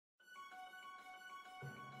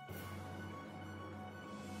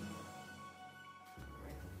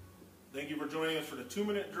Thank you for joining us for the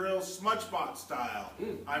 2-minute drill, Smudge Spot style.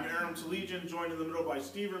 I'm Aram Tolegian, joined in the middle by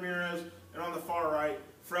Steve Ramirez, and on the far right,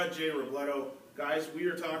 Fred J. Robledo. Guys, we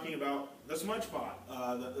are talking about the Smudge Spot,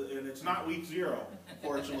 and it's not week 0,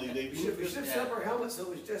 fortunately. We should set up our helmets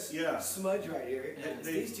so it was just Smudge right here.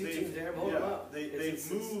 These two teams there, hold them up.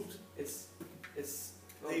 They've moved.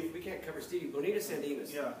 We can't cover Steve. Bonita, San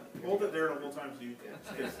Dimas. Yeah, hold it there the whole time, Steve.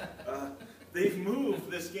 Yeah. They've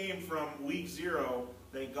moved this game from week 0,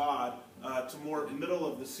 thank God, to more middle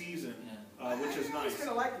of the season, which is nice. I kind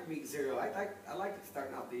of like week 0. I like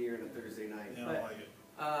starting out the year on a Thursday night. Yeah, I like it.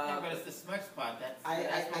 But it's the Smudge Spot.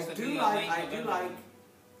 I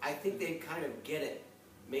think they kind of get it,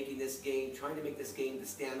 trying to make this game the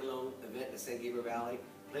standalone event in the San Gabriel Valley.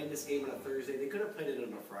 Playing this game on a Thursday, they could have played it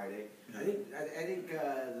on a Friday. Yeah. I think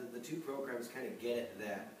the two programs kind of get it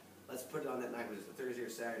that let's put it on that night, whether it's a Thursday or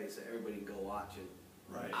Saturday, so everybody can go watch it.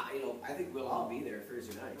 Right. I think we'll all be there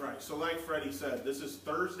Thursday night. Right. So like Freddie said, this is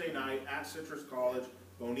Thursday night at Citrus College.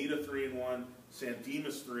 Bonita 3-1, San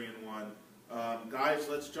Dimas 3-1. Guys,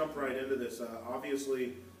 let's jump right into this.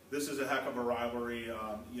 Obviously, this is a heck of a rivalry.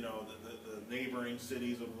 You know, the neighboring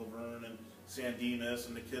cities of Laverne and San Dimas,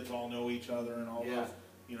 and the kids all know each other, and all those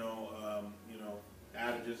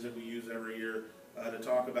adages that we use every year to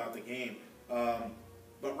talk about the game.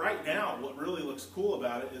 But right now, what really looks cool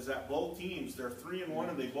about it is that both teams, they're 3-1,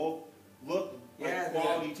 and they both look like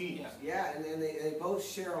quality teams. Yeah, and they both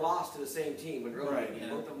share a loss to the same team, Monrovia. Right.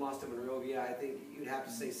 Both of them lost to Monrovia. I think you'd have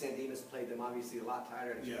to say San Dimas played them obviously a lot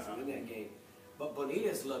tighter and a chance to win that game. But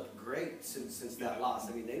Bonita's looked great since that loss.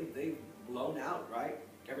 I mean, they've blown out, right?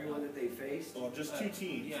 Everyone that they faced. Well, just 2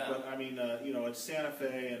 teams, but I mean, you know, it's Santa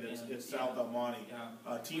Fe and it's South El Monte,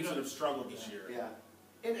 teams that have struggled this year. Yeah,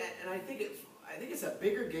 and I think it's a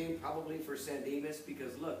bigger game probably for San Dimas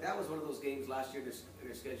because look, that was one of those games last year in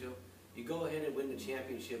their schedule. You go ahead and win the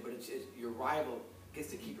championship, but it's your rival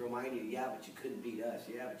gets to keep reminding you, but you couldn't beat us.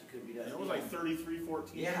 Yeah, but you couldn't beat us. And it was like 33-14.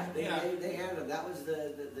 Yeah, they handled them. That was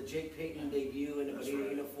the Jake Payton debut in the Bonita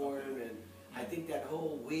uniform, and I think that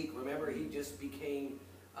whole week, remember, he just became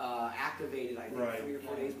activated, I think, 3 or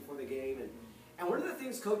 4 days before the game. And one of the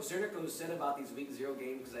things Coach Zernico said about these week 0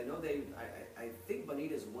 games, because I know I think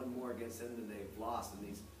Bonita's won more against them than they've lost in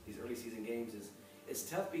these early season games, is it's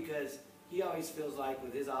tough because he always feels like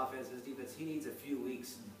with his offense, his defense, he needs a few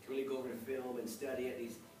weeks to really go over the film and study it.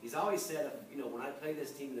 He's always said, you know, when I play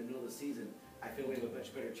this team in the middle of the season, I feel we have a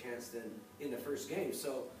much better chance than in the first game.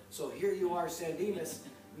 So here you are, San Dimas,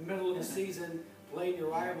 middle of the season, playing your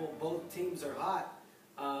rival. Both teams are hot.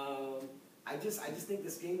 I just think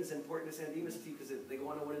this game is important to San Dimas because if they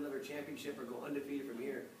want to win another championship or go undefeated from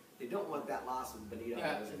here, they don't want that loss with Bonita.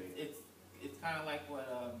 Yeah, it's kind of like what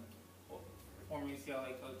former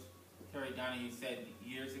UCLA coach Terry Donahue said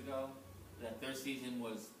years ago, that their season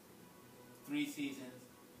was 3 seasons,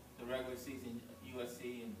 the regular season,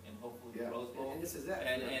 USC, and hopefully the Rose Bowl. And this is that.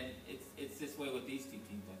 And it's this way with these 2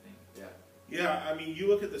 teams, I think. Yeah, I mean, you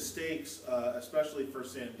look at the stakes, especially for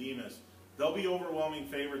San Dimas. They'll be overwhelming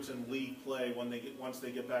favorites in league play once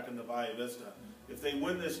they get back into Valle Vista. If they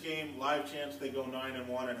win this game, live chance they go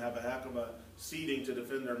 9-1 and have a heck of a seeding to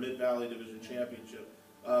defend their Mid-Valley Division Championship.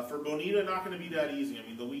 For Bonita, not going to be that easy. I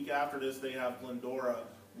mean, the week after this, they have Glendora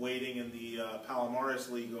waiting in the Palomares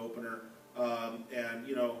League opener, and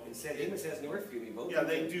you know. And San Dimas has Northview. Both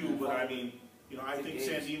they do, but I mean, you know, I think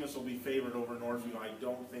San Dimas will be favored over Northview. I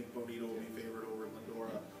don't think Bonita will be favored over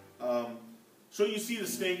Glendora. So you see the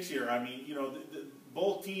stakes here. I mean, you know,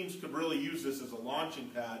 both teams could really use this as a launching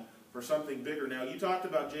pad for something bigger. Now, you talked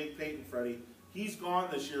about Jake Payton, Freddie. He's gone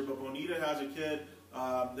this year, but Bonita has a kid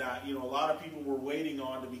that, you know, a lot of people were waiting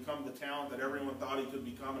on to become the talent that everyone thought he could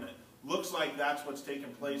become. And it looks like that's what's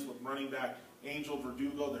taken place with running back Angel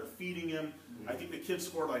Verdugo. They're feeding him. I think the kid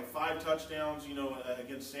scored like 5 touchdowns, you know,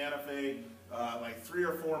 against Santa Fe, like 3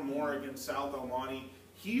 or 4 more against South El Monte.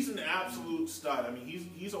 He's an absolute stud. I mean,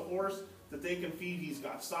 he's a horse that they can feed. He's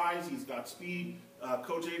got size, he's got speed.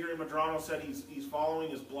 Coach Adrian Medrano said he's following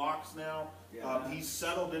his blocks now. He's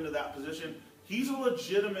settled into that position. He's a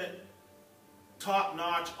legitimate,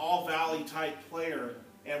 top-notch, all-valley type player.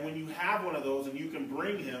 And when you have one of those and you can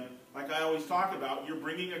bring him, like I always talk about, you're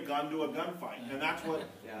bringing a gun to a gunfight. And that's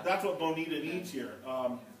what Bonita needs here.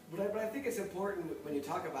 But I think it's important when you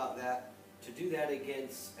talk about that, to do that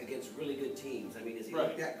against really good teams. I mean, has he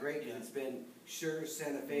looked that great? Because it's been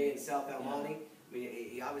Santa Fe and South El Monte. I mean,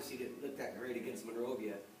 he obviously didn't look that great against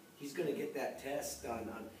Monrovia. He's going to get that test on.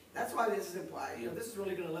 That's why this is important. You know, this is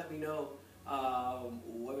really going to let me know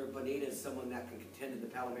whether Bonita is someone that can contend in the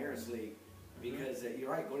Palomares League. Because you're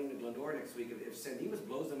right, going into Glendora next week, if San Dimas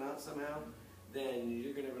blows them out somehow, then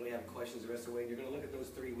you're going to really have questions the rest of the way. You're going to look at those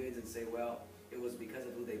 3 wins and say, well, it was because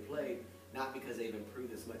of who they played, not because they've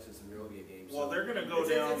improved as much in some Monrovia games. Well, so they're going to go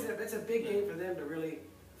down. It's a big game for them to really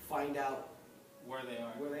find out where they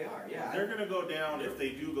are. Where they are, yeah. They're going to go down, if they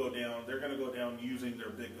do go down, they're going to go down using their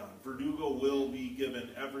big gun. Verdugo will be given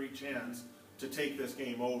every chance to take this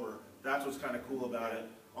game over. That's what's kind of cool about it.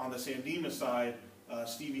 On the San Dimas side,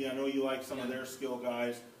 Stevie, I know you like some of their skill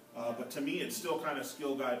guys, but to me it's still kind of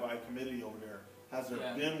skill guy by committee over there. Has there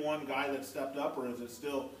been one guy that stepped up, or is it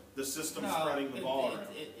still the system spreading the ball around?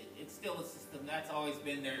 It's still the system. That's always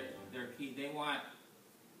been their key. They want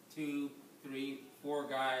 2, 3, 4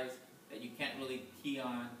 guys that you can't really key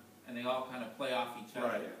on, and they all kind of play off each other.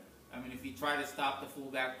 Right. I mean, if you try to stop the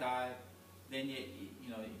fullback dive, then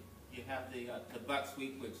you have the buck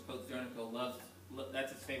sweep, which Coach Zernico loves.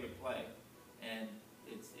 That's his favorite play, and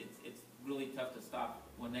it's really tough to stop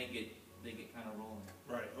when they get kind of rolling.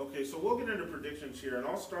 Right. Okay. So we'll get into predictions here, and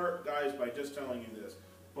I'll start, guys, by just telling you this: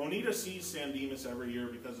 Bonita sees San Dimas every year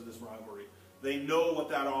because of this rivalry. They know what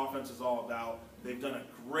that offense is all about. They've done a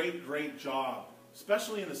great job,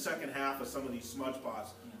 especially in the second half of some of these smudge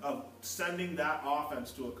pots, of sending that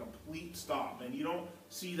offense to a complete stop. And you don't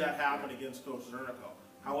see that happen against Coach Zernico.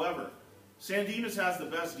 However, San Dimas has the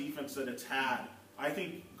best defense that it's had. I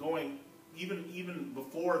think going even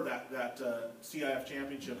before that CIF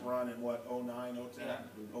championship run in what, 09, 010,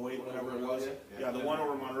 08, whatever it was. Yeah, the one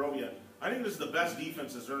over Monrovia. I think this is the best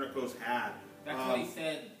defense that Zernico's had. That's what he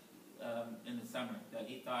said in the summer, that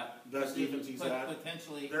he thought best defense he's had.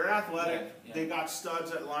 Potentially, they're athletic. Yeah. They got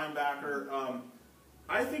studs at linebacker.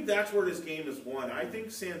 I think that's where this game is won. I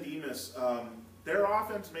think San Dimas, their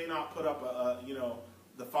offense may not put up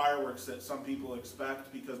the fireworks that some people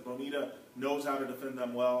expect, because Bonita knows how to defend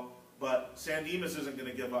them well. But San Dimas isn't going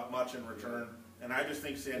to give up much in return, and I just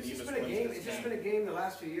think San Dimas wins this game. It's just been a game the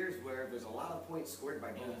last few years where there's a lot of points scored by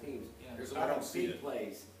both teams. Yeah. There's a lot of big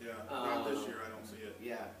plays. Yeah, not this year. I don't see it.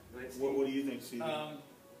 Yeah. What do you think, Stevie? Well,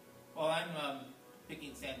 I'm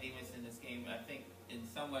picking San Dimas in this game. I think in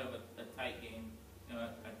somewhat of a tight game. I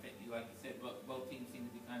think, like you said, both teams seem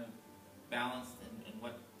to be kind of balanced in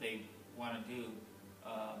what they want to do.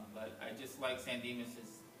 But I just like San Dimas'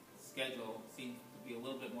 schedule seems to be a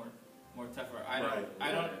little bit more tougher. I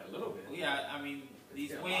don't. A little bit. Yeah, I mean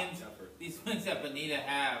these wins that Bonita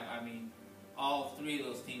have. I mean, all 3 of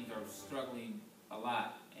those teams are struggling a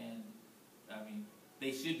lot, and I mean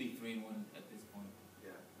they should be 3-1 at this point.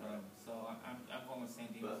 Yeah. So I'm going with San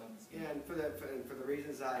Dimas on this game. Yeah, and for the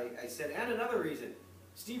reasons I said, and another reason.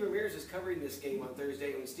 Steve Ramirez is covering this game on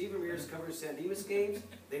Thursday. When Steve Ramirez covers San Dimas games,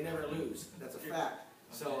 they never lose. That's a fact.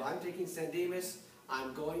 So I'm taking San Dimas.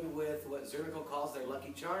 I'm going with what Zernico calls their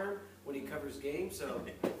lucky charm when he covers games. So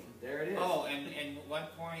there it is. Oh, and one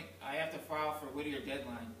point, I have to file for Whittier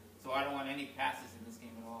deadline, so I don't want any passes in this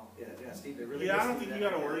game at all. Yeah, Steve. Really I don't think you got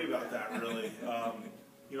to worry about that really.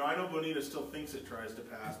 I know Bonita still thinks it tries to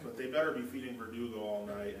pass, but they better be feeding Verdugo all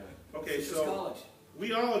night. Yeah. Okay, so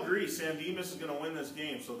we all agree San Dimas is going to win this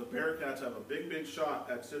game. So the Bearcats have a big shot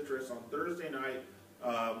at Citrus on Thursday night.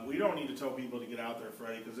 We don't need to tell people to get out there,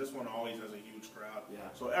 Freddie, because this one always has a huge crowd. Yeah.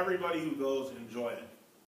 So everybody who goes, enjoy it.